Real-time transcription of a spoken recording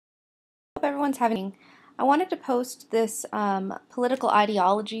Hope everyone's having. I wanted to post this political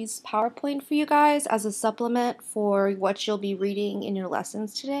ideologies PowerPoint for you guys as a supplement for what you'll be reading in your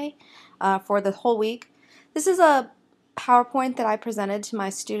lessons today for the whole week. This is a PowerPoint that I presented to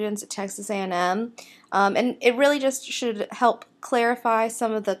my students at Texas A&M, and it really just should help clarify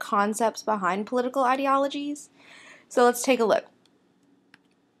some of the concepts behind political ideologies. So let's take a look.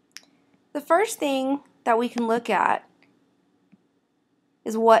 The first thing that we can look at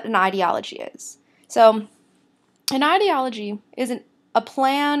is what an ideology is. So an ideology is a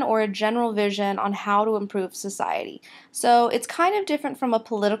plan or a general vision on how to improve society. So it's kind of different from a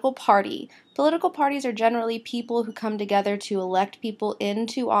political party. Political parties are generally people who come together to elect people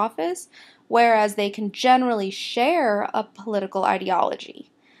into office, whereas they can generally share a political ideology.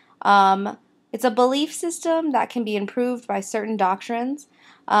 It's a belief system that can be improved by certain doctrines.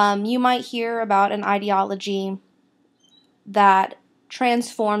 You might hear about an ideology that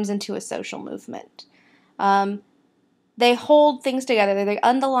transforms into a social movement. They hold things together. They're the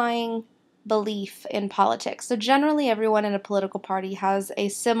underlying belief in politics. So generally everyone in a political party has a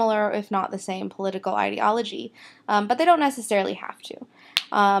similar, if not the same, political ideology, but they don't necessarily have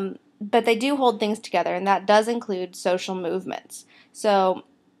to. But they do hold things together, and that does include social movements. So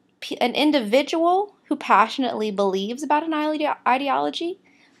an individual who passionately believes about an ideology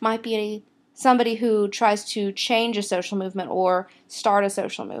might be somebody who tries to change a social movement or start a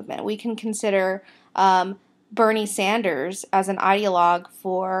social movement. We can consider Bernie Sanders as an ideologue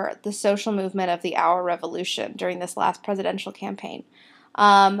for the social movement of the Our Revolution during this last presidential campaign.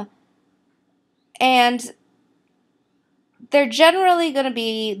 And they're generally going to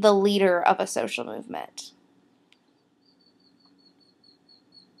be the leader of a social movement.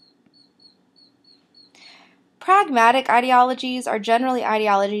 Pragmatic ideologies are generally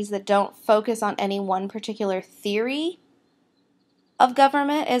ideologies that don't focus on any one particular theory of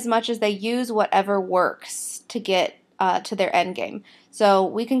government as much as they use whatever works to get to their end game. So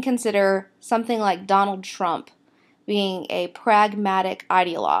we can consider something like Donald Trump being a pragmatic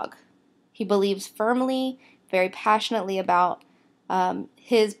ideologue. He believes firmly, very passionately about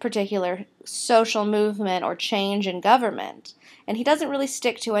his particular social movement or change in government. And he doesn't really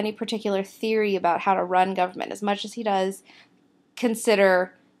stick to any particular theory about how to run government as much as he does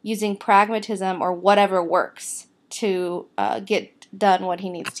consider using pragmatism or whatever works to get done what he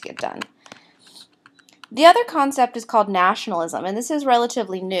needs to get done. The other concept is called nationalism, and this is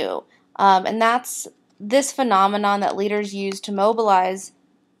relatively new. And that's this phenomenon that leaders use to mobilize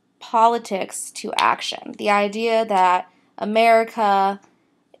politics to action. The idea that America,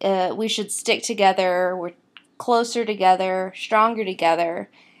 we should stick together, we're closer together, stronger together,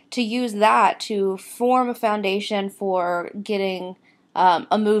 to use that to form a foundation for getting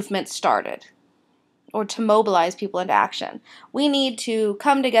a movement started or to mobilize people into action. We need to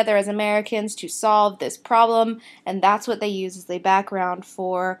come together as Americans to solve this problem, and that's what they use as the background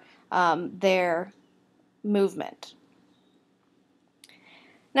for their movement.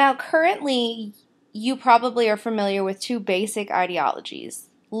 Now, currently, you probably are familiar with two basic ideologies: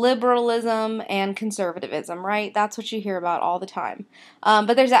 liberalism and conservatism, right? That's what you hear about all the time.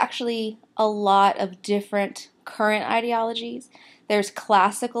 But there's actually a lot of different current ideologies. There's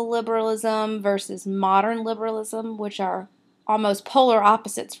classical liberalism versus modern liberalism, which are almost polar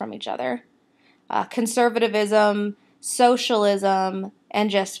opposites from each other. Conservatism, socialism, and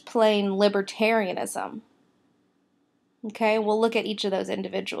just plain libertarianism. Okay, we'll look at each of those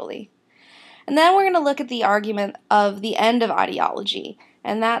individually. And then we're going to look at the argument of the end of ideology,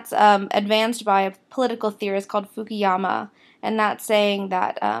 and that's advanced by a political theorist called Fukuyama, and that's saying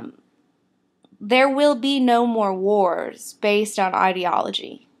that there will be no more wars based on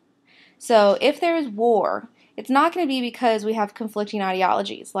ideology. So if there is war, it's not going to be because we have conflicting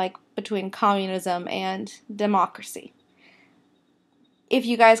ideologies, like between communism and democracy. If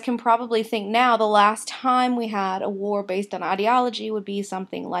you guys can probably think now, the last time we had a war based on ideology would be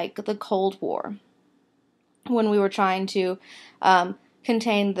something like the Cold War, when we were trying to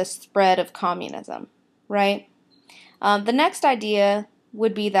contain the spread of communism, right? The next idea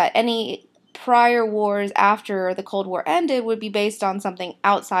would be that any prior wars after the Cold War ended would be based on something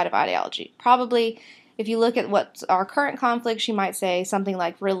outside of ideology. Probably, if you look at what's our current conflicts, you might say something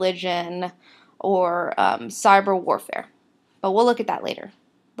like religion or cyber warfare. But we'll look at that later.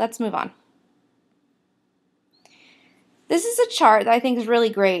 Let's move on. This is a chart that I think is really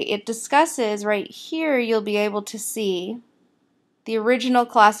great. It discusses, right here, you'll be able to see the original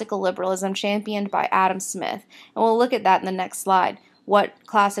classical liberalism championed by Adam Smith. And we'll look at that in the next slide, what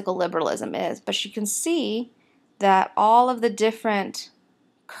classical liberalism is. But you can see that all of the different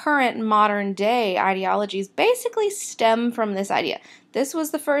current modern day ideologies basically stem from this idea. This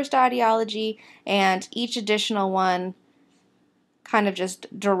was the first ideology, and each additional one kind of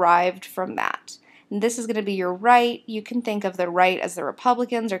just derived from that. And this is going to be your right. You can think of the right as the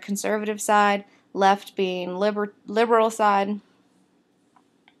Republicans or conservative side, left being liberal side.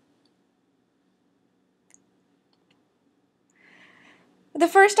 The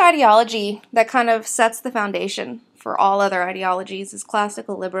first ideology that kind of sets the foundation for all other ideologies is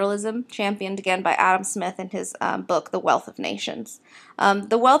classical liberalism, championed again by Adam Smith in his book, The Wealth of Nations.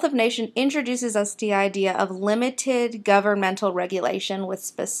 The Wealth of Nations introduces us to the idea of limited governmental regulation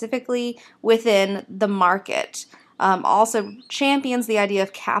specifically within the market. Also champions the idea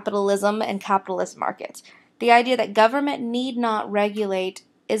of capitalism and capitalist markets. The idea that government need not regulate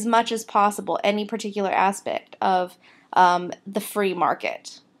as much as possible any particular aspect of the free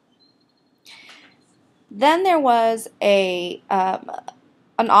market. Then there was an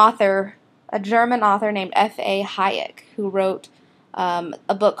author, a German author named F.A. Hayek, who wrote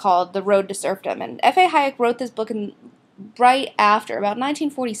a book called The Road to Serfdom. And F.A. Hayek wrote this book right after, about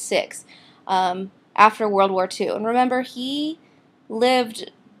 1946, after World War II. And remember, he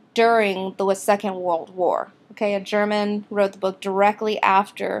lived during the Second World War. Okay, a German wrote the book directly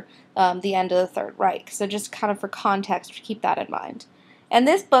after the end of the Third Reich. So just kind of for context, keep that in mind. And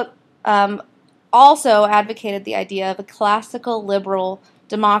this book also advocated the idea of a classical liberal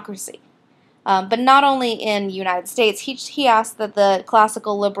democracy. But not only in the United States, he asked that the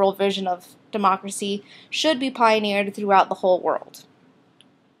classical liberal vision of democracy should be pioneered throughout the whole world.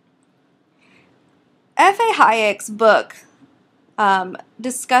 F.A. Hayek's book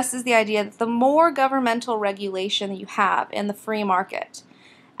discusses the idea that the more governmental regulation that you have in the free market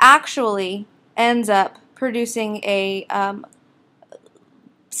actually ends up producing a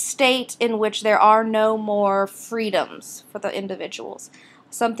state in which there are no more freedoms for the individuals,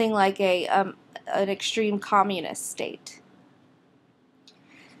 something like an extreme communist state.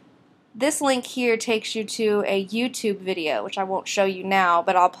 This link here takes you to a YouTube video, which I won't show you now,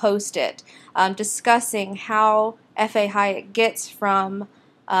 but I'll post it, discussing how F.A. Hayek gets from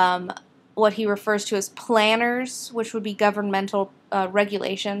what he refers to as planners, which would be governmental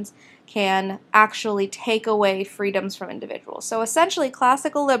regulations, can actually take away freedoms from individuals. So essentially,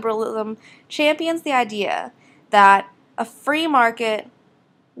 classical liberalism champions the idea that a free market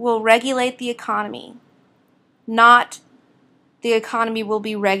will regulate the economy, not the economy will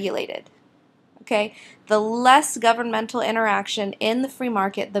be regulated. Okay? The less governmental interaction in the free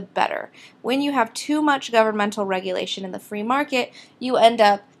market, the better. When you have too much governmental regulation in the free market, you end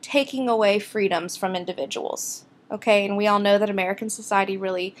up taking away freedoms from individuals. Okay? And we all know that American society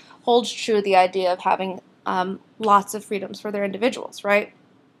really holds true to the idea of having lots of freedoms for their individuals, right?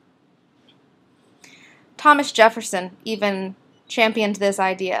 Thomas Jefferson even championed this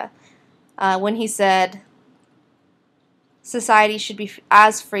idea when he said, society should be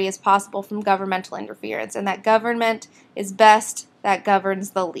as free as possible from governmental interference, and that government is best that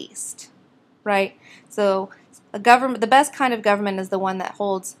governs the least, right? So the best kind of government is the one that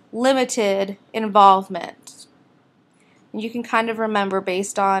holds limited involvement. And you can kind of remember,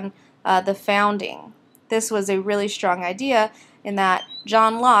 based on the founding, this was a really strong idea in that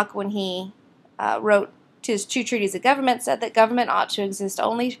John Locke, when he wrote his two treaties of government, said that government ought to exist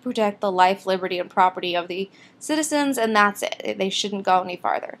only to protect the life, liberty, and property of the citizens, and that's it. They shouldn't go any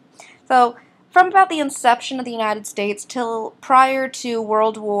farther. So, from about the inception of the United States till prior to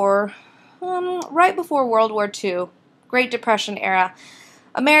World War, right before World War II, Great Depression era,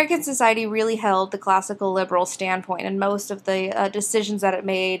 American society really held the classical liberal standpoint in most of the decisions that it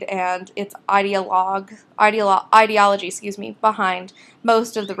made and its ideology behind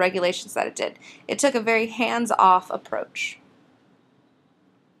most of the regulations that it did. It took a very hands-off approach.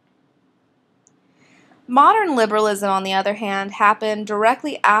 Modern liberalism, on the other hand, happened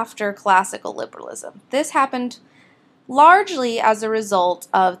directly after classical liberalism. This happened largely as a result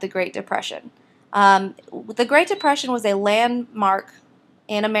of the Great Depression. The Great Depression was a landmark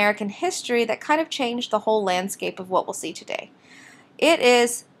in American history that kind of changed the whole landscape of what we'll see today. It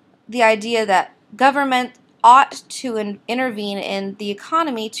is the idea that government ought to intervene in the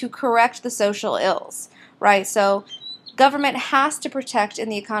economy to correct the social ills, right? So government has to protect in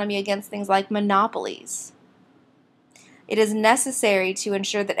the economy against things like monopolies. It is necessary to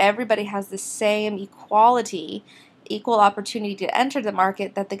ensure that everybody has the same equal opportunity to enter the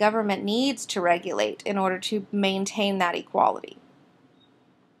market that the government needs to regulate in order to maintain that equality.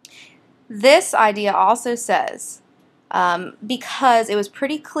 This idea also says, because it was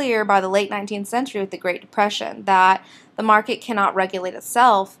pretty clear by the late 19th century with the Great Depression that the market cannot regulate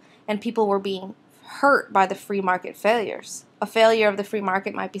itself and people were being hurt by the free market failures. A failure of the free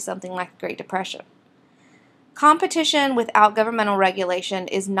market might be something like the Great Depression. Competition without governmental regulation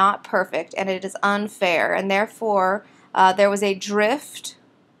is not perfect, and it is unfair, and therefore there was a drift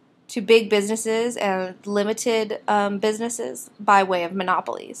to big businesses and limited businesses by way of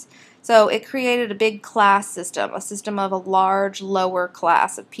monopolies. So it created a big class system, a system of a large lower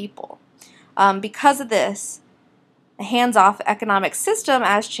class of people. Because of this, a hands-off economic system,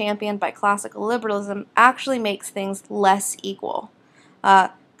 as championed by classical liberalism, actually makes things less equal.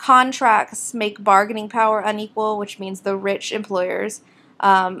 Contracts make bargaining power unequal, which means the rich employers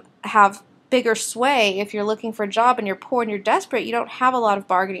have bigger sway. If you're looking for a job and you're poor and you're desperate, you don't have a lot of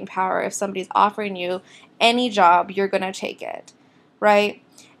bargaining power. If somebody's offering you any job, you're going to take it, right?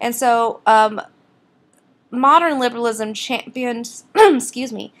 And so modern liberalism championed,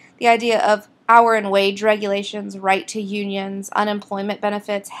 excuse me, the idea of hour and wage regulations, right to unions, unemployment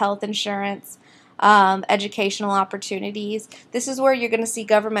benefits, health insurance, educational opportunities. This is where you're going to see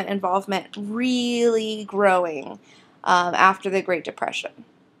government involvement really growing after the Great Depression.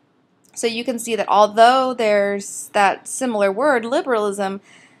 So you can see that although there's that similar word, liberalism,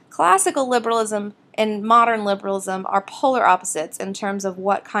 classical liberalism and modern liberalism are polar opposites in terms of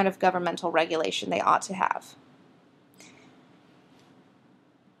what kind of governmental regulation they ought to have.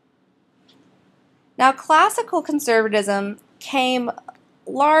 Now, classical conservatism came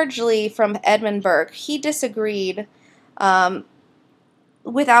largely from Edmund Burke. He disagreed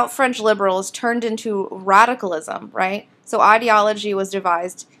without French liberals turned into radicalism, right? So ideology was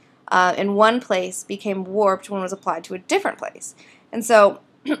devised in one place, became warped when it was applied to a different place. And so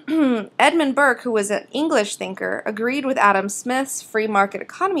Edmund Burke, who was an English thinker, agreed with Adam Smith's free market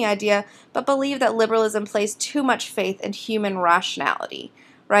economy idea, but believed that liberalism placed too much faith in human rationality,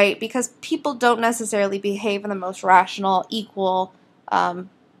 right? Because people don't necessarily behave in the most rational, equal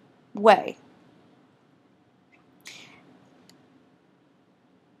way.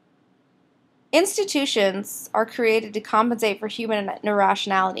 Institutions are created to compensate for human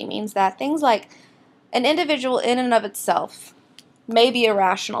irrationality. Means that things like an individual in and of itself may be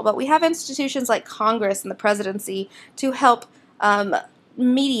irrational, but we have institutions like Congress and the presidency to help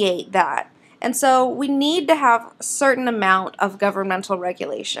mediate that. And so we need to have a certain amount of governmental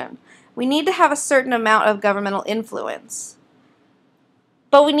regulation. We need to have a certain amount of governmental influence.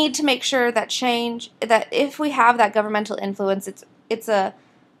 But we need to make sure that that if we have that governmental influence, it's a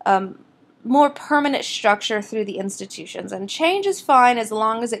more permanent structure through the institutions. And change is fine as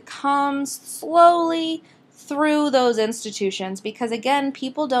long as it comes slowly through those institutions, because again,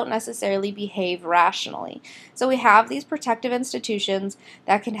 people don't necessarily behave rationally. So we have these protective institutions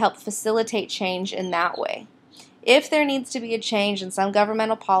that can help facilitate change in that way. If there needs to be a change in some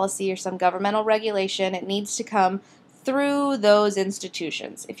governmental policy or some governmental regulation, it needs to come through those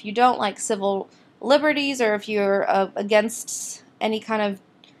institutions. If you don't like civil liberties, or if you're against any kind of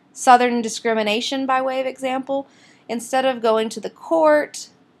Southern discrimination, by way of example, instead of going to the court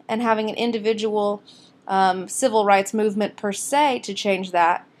and having an individual civil rights movement per se to change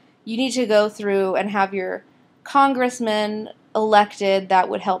that, you need to go through and have your congressman elected that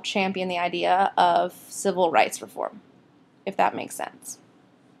would help champion the idea of civil rights reform, if that makes sense.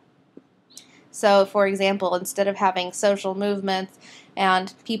 So, for example, instead of having social movements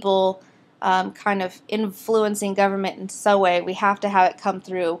and people kind of influencing government in some way, we have to have it come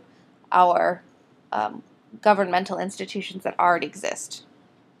through our governmental institutions that already exist.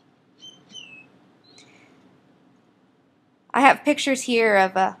 I have pictures here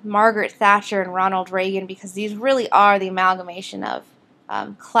of Margaret Thatcher and Ronald Reagan, because these really are the amalgamation of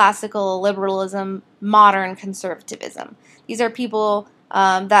classical liberalism, modern conservatism. These are people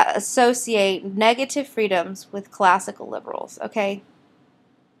that associate negative freedoms with classical liberals, okay?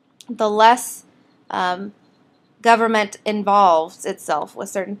 The less government involves itself with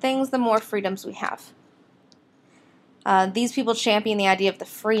certain things, the more freedoms we have. These people champion the idea of the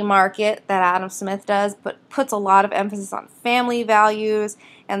free market that Adam Smith does, but puts a lot of emphasis on family values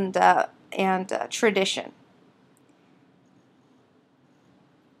and tradition.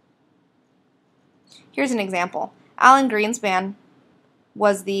 Here's an example. Alan Greenspan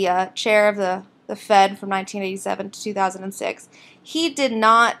was the chair of the Fed from 1987 to 2006. He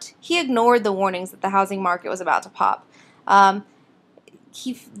ignored the warnings that the housing market was about to pop.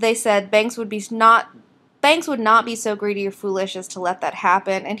 They said banks would not be so greedy or foolish as to let that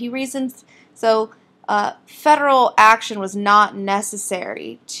happen, and he reasons so federal action was not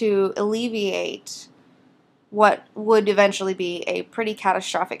necessary to alleviate what would eventually be a pretty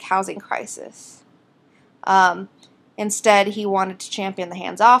catastrophic housing crisis. Instead, he wanted to champion the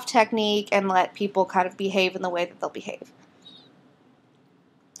hands-off technique and let people kind of behave in the way that they'll behave.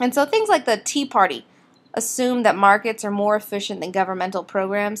 And so things like the Tea Party assume that markets are more efficient than governmental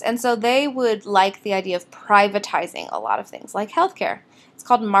programs, and so they would like the idea of privatizing a lot of things, like healthcare. It's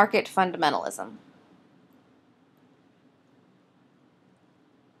called market fundamentalism.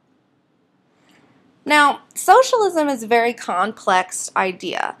 Now, socialism is a very complex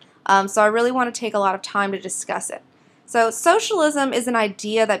idea, so I really want to take a lot of time to discuss it. So socialism is an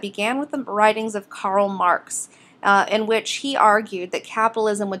idea that began with the writings of Karl Marx, in which he argued that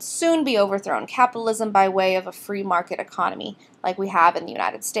capitalism would soon be overthrown, capitalism by way of a free market economy like we have in the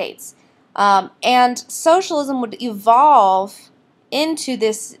United States. And socialism would evolve into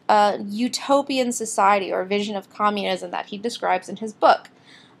this utopian society or vision of communism that he describes in his book.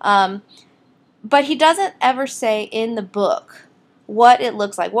 But he doesn't ever say in the book what it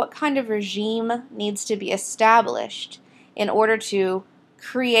looks like, what kind of regime needs to be established in order to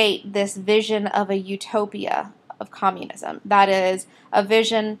create this vision of a utopia of communism. That is, a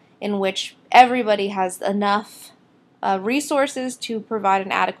vision in which everybody has enough resources to provide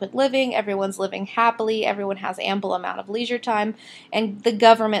an adequate living, everyone's living happily, everyone has ample amount of leisure time, and the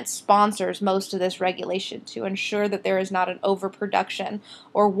government sponsors most of this regulation to ensure that there is not an overproduction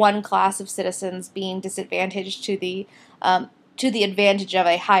or one class of citizens being disadvantaged to the advantage of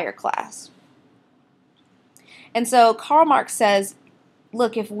a higher class. And so Karl Marx says,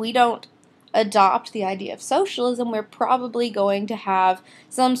 look, if we don't adopt the idea of socialism, we're probably going to have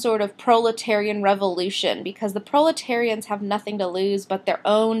some sort of proletarian revolution, because the proletarians have nothing to lose but their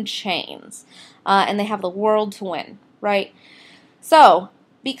own chains, and they have the world to win, right? So,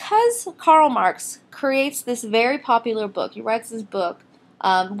 because Karl Marx creates this very popular book, he writes this book,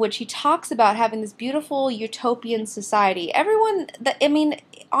 which he talks about having this beautiful utopian society.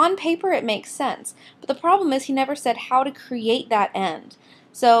 On paper it makes sense, but the problem is he never said how to create that end.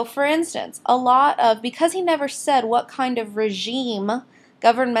 So, for instance, because he never said what kind of regime,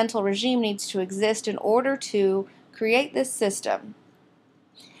 governmental regime, needs to exist in order to create this system,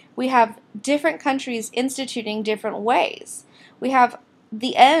 we have different countries instituting different ways. We have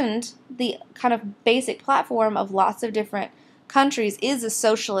the kind of basic platform of lots of different countries is a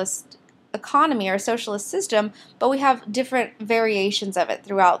socialist economy or a socialist system, but we have different variations of it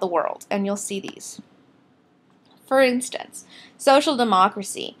throughout the world, and you'll see these. For instance, social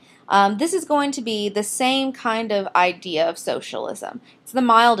democracy. This is going to be the same kind of idea of socialism. It's the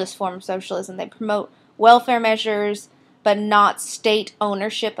mildest form of socialism. They promote welfare measures, but not state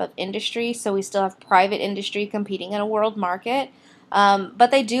ownership of industry, so we still have private industry competing in a world market. But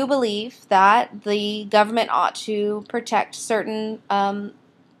they do believe that the government ought to protect certain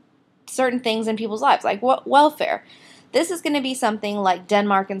things in people's lives, like welfare. This is going to be something like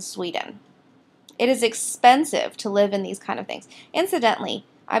Denmark and Sweden. It is expensive to live in these kind of things. Incidentally,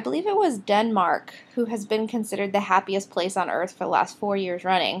 I believe it was Denmark who has been considered the happiest place on earth for the last 4 years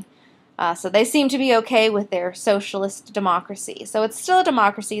running. So they seem to be okay with their socialist democracy. So it's still a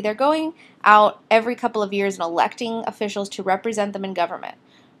democracy. They're going out every couple of years and electing officials to represent them in government,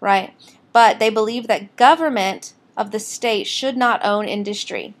 right? But they believe that government of the state should not own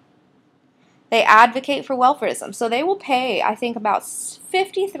industry. They advocate for welfarism. So they will pay, I think, about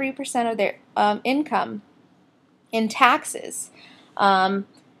 53% of their income in taxes.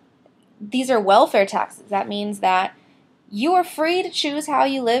 These are welfare taxes. That means that you are free to choose how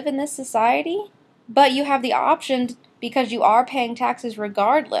you live in this society, but you have the option, because you are paying taxes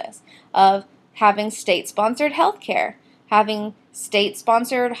regardless, of having state-sponsored health care, having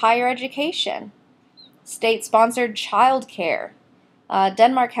state-sponsored higher education, state-sponsored child care.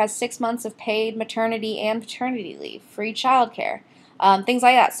 Denmark has 6 months of paid maternity and paternity leave, free child care, things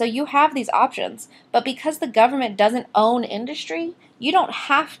like that. So you have these options, but because the government doesn't own industry, you don't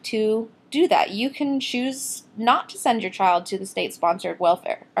have to do that. You can choose not to send your child to the state-sponsored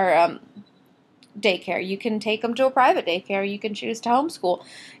welfare or daycare. You can take them to a private daycare. You can choose to homeschool.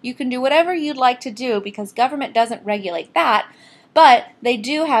 You can do whatever you'd like to do, because government doesn't regulate that, but they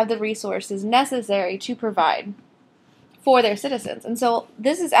do have the resources necessary to provide for their citizens. And so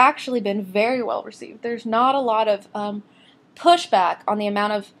this has actually been very well received. There's not a lot of pushback on the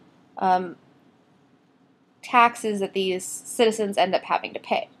amount of taxes that these citizens end up having to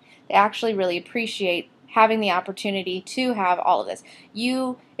pay. They actually really appreciate having the opportunity to have all of this.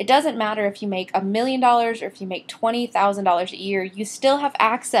 It doesn't matter if you make $1 million or if you make $20,000 a year, you still have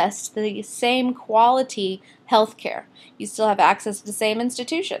access to the same quality health care. You still have access to the same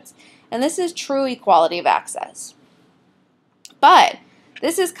institutions. And this is true equality of access. But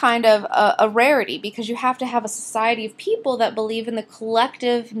this is kind of a rarity, because you have to have a society of people that believe in the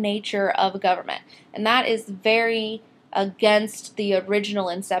collective nature of government. And that is very against the original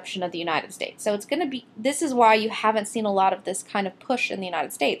inception of the United States. So it's going to be, this is why you haven't seen a lot of this kind of push in the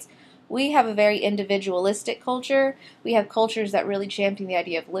United States. We have a very individualistic culture. We have cultures that really champion the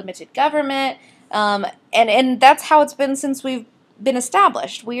idea of limited government, and that's how it's been since we've been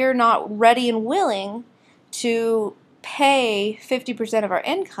established. We are not ready and willing to pay 50% of our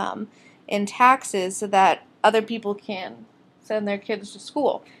income in taxes so that other people can send their kids to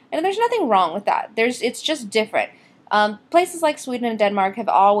school. And there's nothing wrong with that. It's just different. Places like Sweden and Denmark have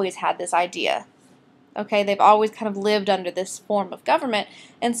always had this idea. Okay, they've always kind of lived under this form of government,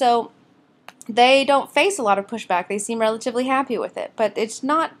 and so they don't face a lot of pushback. They seem relatively happy with it, but it's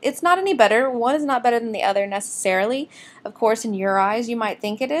not any better. One is not better than the other necessarily. Of course, in your eyes, you might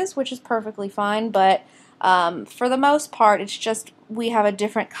think it is, which is perfectly fine, but for the most part, it's just we have a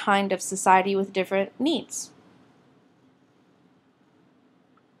different kind of society with different needs.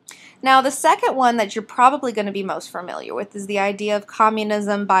 Now, the second one that you're probably going to be most familiar with is the idea of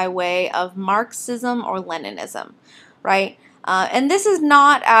communism by way of Marxism or Leninism, right? And this is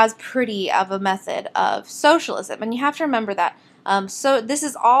not as pretty of a method of socialism, and you have to remember that. So this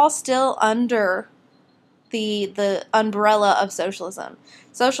is all still under the umbrella of socialism.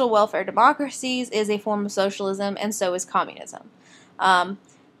 Social welfare democracies is a form of socialism, and so is communism.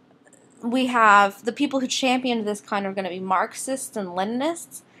 We have the people who championed this kind are going to be Marxists and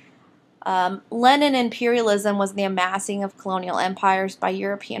Leninists. Lenin imperialism was the amassing of colonial empires by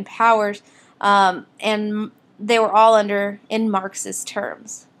European powers, and they were all in Marxist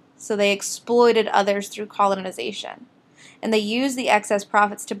terms. So they exploited others through colonization. And they used the excess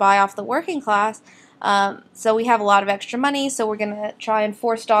profits to buy off the working class. So we have a lot of extra money, so we're going to try and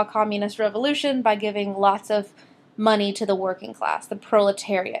forestall communist revolution by giving lots of money to the working class, the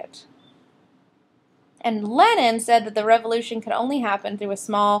proletariat. And Lenin said that the revolution could only happen through a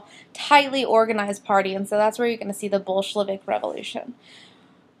small, tightly organized party, and so that's where you're going to see the Bolshevik Revolution.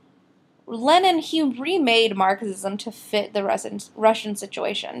 Lenin, he remade Marxism to fit the Russian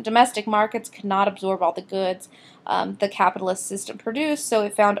situation. Domestic markets could not absorb all the goods the capitalist system produced, so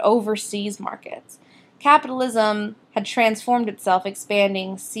it found overseas markets. Capitalism had transformed itself,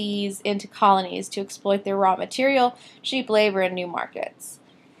 expanding seas into colonies to exploit their raw material, cheap labor, and new markets.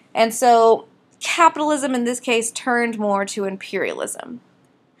 And so capitalism in this case turned more to imperialism.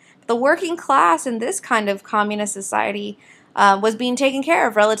 The working class in this kind of communist society was being taken care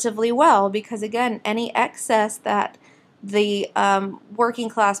of relatively well because, again, any excess that the working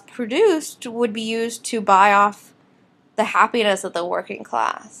class produced would be used to buy off the happiness of the working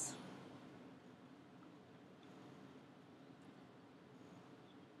class.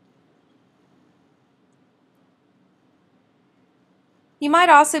 You might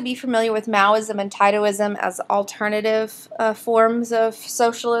also be familiar with Maoism and Titoism as alternative forms of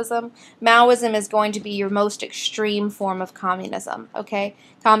socialism. Maoism is going to be your most extreme form of communism, okay?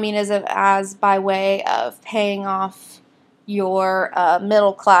 Communism as by way of paying off your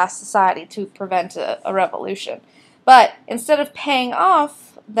middle-class society to prevent a revolution. But instead of paying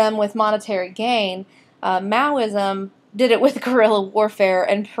off them with monetary gain, Maoism did it with guerrilla warfare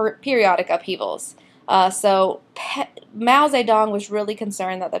and periodic upheavals. So Mao Zedong was really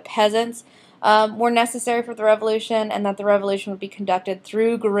concerned that the peasants were necessary for the revolution and that the revolution would be conducted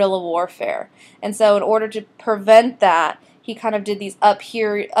through guerrilla warfare. And so in order to prevent that, he kind of did these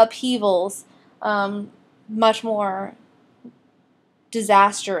upheavals much more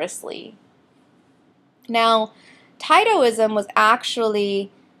disastrously. Now, Titoism was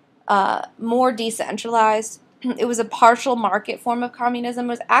actually more decentralized. It was a partial market form of communism. It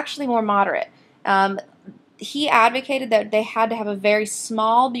was actually more moderate. He advocated that they had to have a very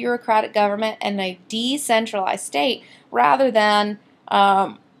small bureaucratic government and a decentralized state rather than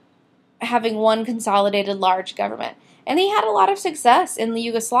having one consolidated large government. And he had a lot of success in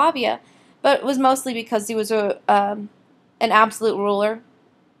Yugoslavia, but it was mostly because he was an absolute ruler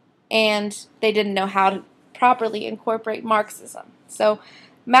and they didn't know how to properly incorporate Marxism. So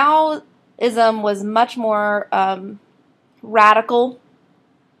Maoism was much more radical,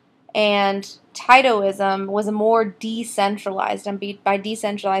 and Titoism was a more decentralized, and by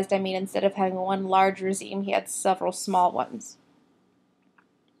decentralized I mean instead of having one large regime, he had several small ones.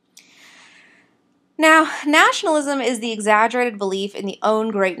 Now, nationalism is the exaggerated belief in the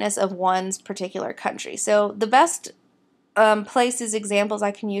own greatness of one's particular country. So the best places, examples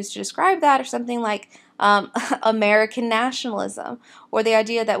I can use to describe that are something like American nationalism, or the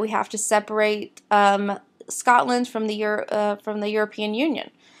idea that we have to separate Scotland from the European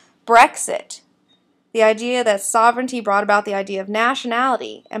Union. Brexit, the idea that sovereignty brought about the idea of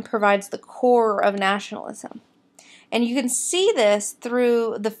nationality and provides the core of nationalism. And you can see this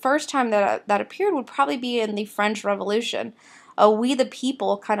through the first time that appeared would probably be in the French Revolution. We the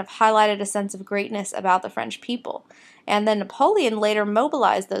People kind of highlighted a sense of greatness about the French people. And then Napoleon later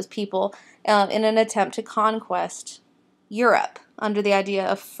mobilized those people in an attempt to conquest Europe under the idea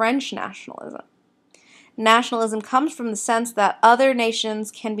of French nationalism. Nationalism comes from the sense that other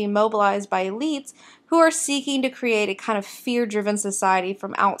nations can be mobilized by elites who are seeking to create a kind of fear-driven society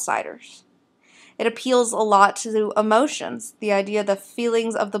from outsiders. It appeals a lot to emotions. The idea, the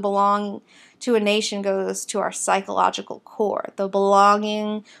feelings of the belonging to a nation goes to our psychological core. The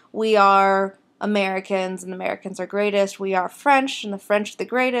belonging, we are Americans and Americans are greatest. We are French and the French are the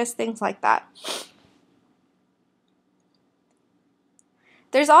greatest, things like that.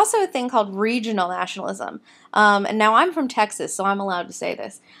 There's also a thing called regional nationalism. And now I'm from Texas, so I'm allowed to say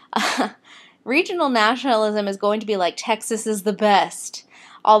this. Regional nationalism is going to be like Texas is the best.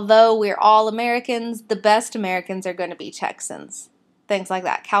 Although we're all Americans, the best Americans are going to be Texans. Things like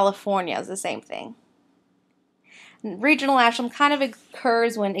that. California is the same thing. Regional nationalism kind of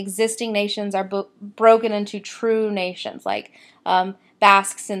occurs when existing nations are broken into true nations. Like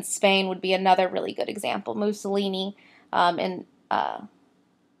Basques in Spain would be another really good example. Mussolini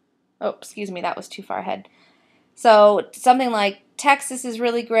oh, excuse me, that was too far ahead. So something like Texas is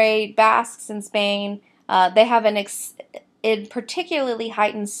really great. Basques in Spain, they have a particularly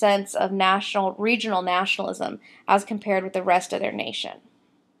heightened sense of regional nationalism as compared with the rest of their nation.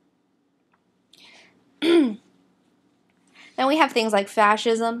 Then we have things like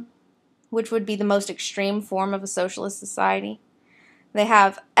fascism, which would be the most extreme form of a socialist society. They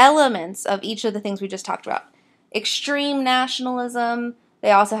have elements of each of the things we just talked about. Extreme nationalism,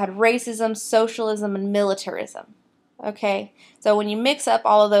 they also had racism, socialism, and militarism. Okay, so when you mix up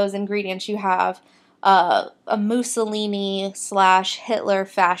all of those ingredients, you have a Mussolini/Hitler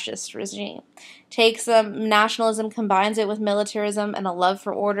fascist regime. Takes nationalism, combines it with militarism and a love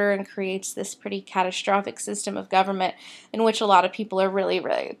for order, and creates this pretty catastrophic system of government in which a lot of people are really,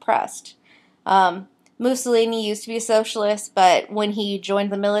 really oppressed. Mussolini used to be a socialist, but when he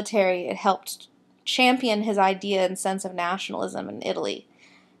joined the military, it helped champion his idea and sense of nationalism in Italy.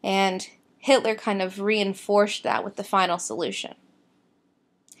 And Hitler kind of reinforced that with the final solution.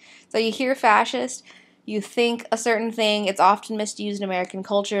 So you hear fascist, you think a certain thing, it's often misused in American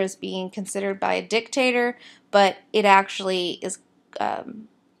culture as being considered by a dictator, but it actually is kind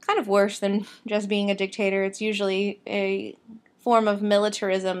of worse than just being a dictator. It's usually a form of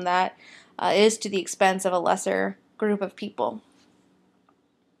militarism that is to the expense of a lesser group of people.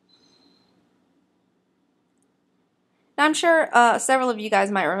 Now, I'm sure several of you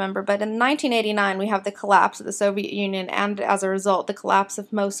guys might remember, but in 1989 we have the collapse of the Soviet Union and, as a result, the collapse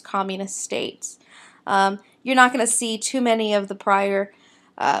of most communist states. You're not going to see too many of the prior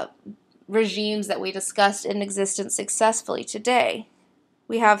regimes that we discussed in existence successfully today.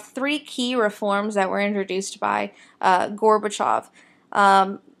 We have three key reforms that were introduced by Gorbachev.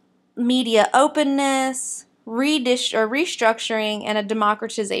 Media openness, restructuring, and a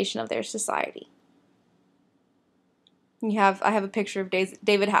democratization of their society. I have a picture of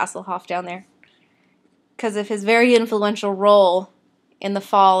David Hasselhoff down there because of his very influential role in the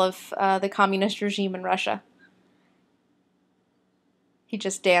fall of the communist regime in Russia. He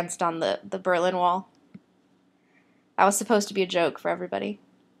just danced on the Berlin Wall. That was supposed to be a joke for everybody.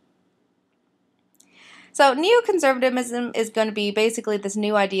 So neoconservatism is going to be basically this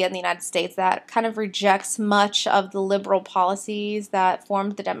new idea in the United States that kind of rejects much of the liberal policies that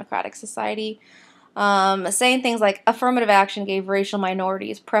formed the democratic society. Saying things like affirmative action gave racial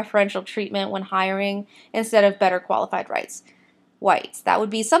minorities preferential treatment when hiring instead of better qualified whites. That would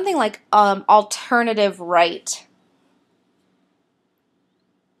be something like alternative right.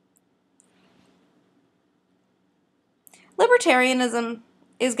 Libertarianism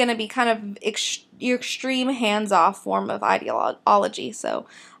is going to be kind of your extreme hands-off form of ideology. So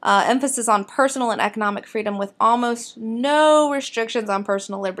emphasis on personal and economic freedom with almost no restrictions on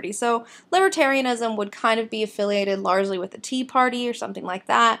personal liberty. So libertarianism would kind of be affiliated largely with the Tea Party or something like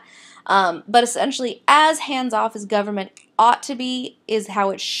that. But essentially, as hands-off as government ought to be is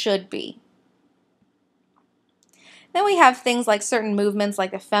how it should be. Then we have things like certain movements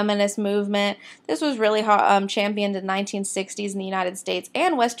like the feminist movement. This was really championed in the 1960s in the United States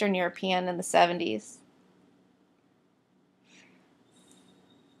and Western European in the 70s.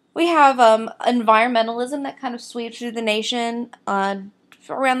 We have environmentalism that kind of sweeps through the nation around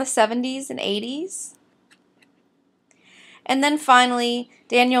the 70s and 80s. And then finally,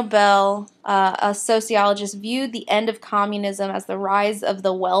 Daniel Bell, a sociologist, viewed the end of communism as the rise of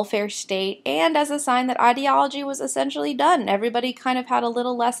the welfare state and as a sign that ideology was essentially done. Everybody kind of had a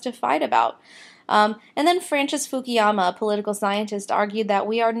little less to fight about. And then Francis Fukuyama, a political scientist, argued that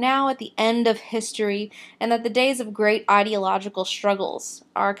we are now at the end of history and that the days of great ideological struggles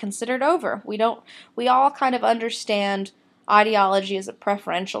are considered over. We all kind of understand ideology as a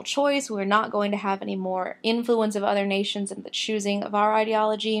preferential choice. We're not going to have any more influence of other nations in the choosing of our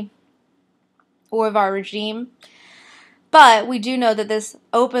ideology or of our regime. But we do know that this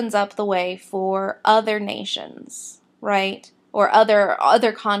opens up the way for other nations, right? Or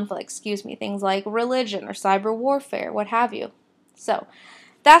other conflicts, things like religion or cyber warfare, what have you. So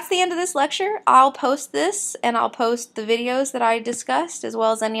that's the end of this lecture. I'll post this, and I'll post the videos that I discussed, as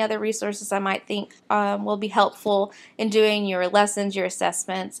well as any other resources I might think will be helpful in doing your lessons, your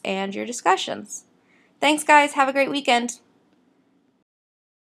assessments, and your discussions. Thanks, guys. Have a great weekend.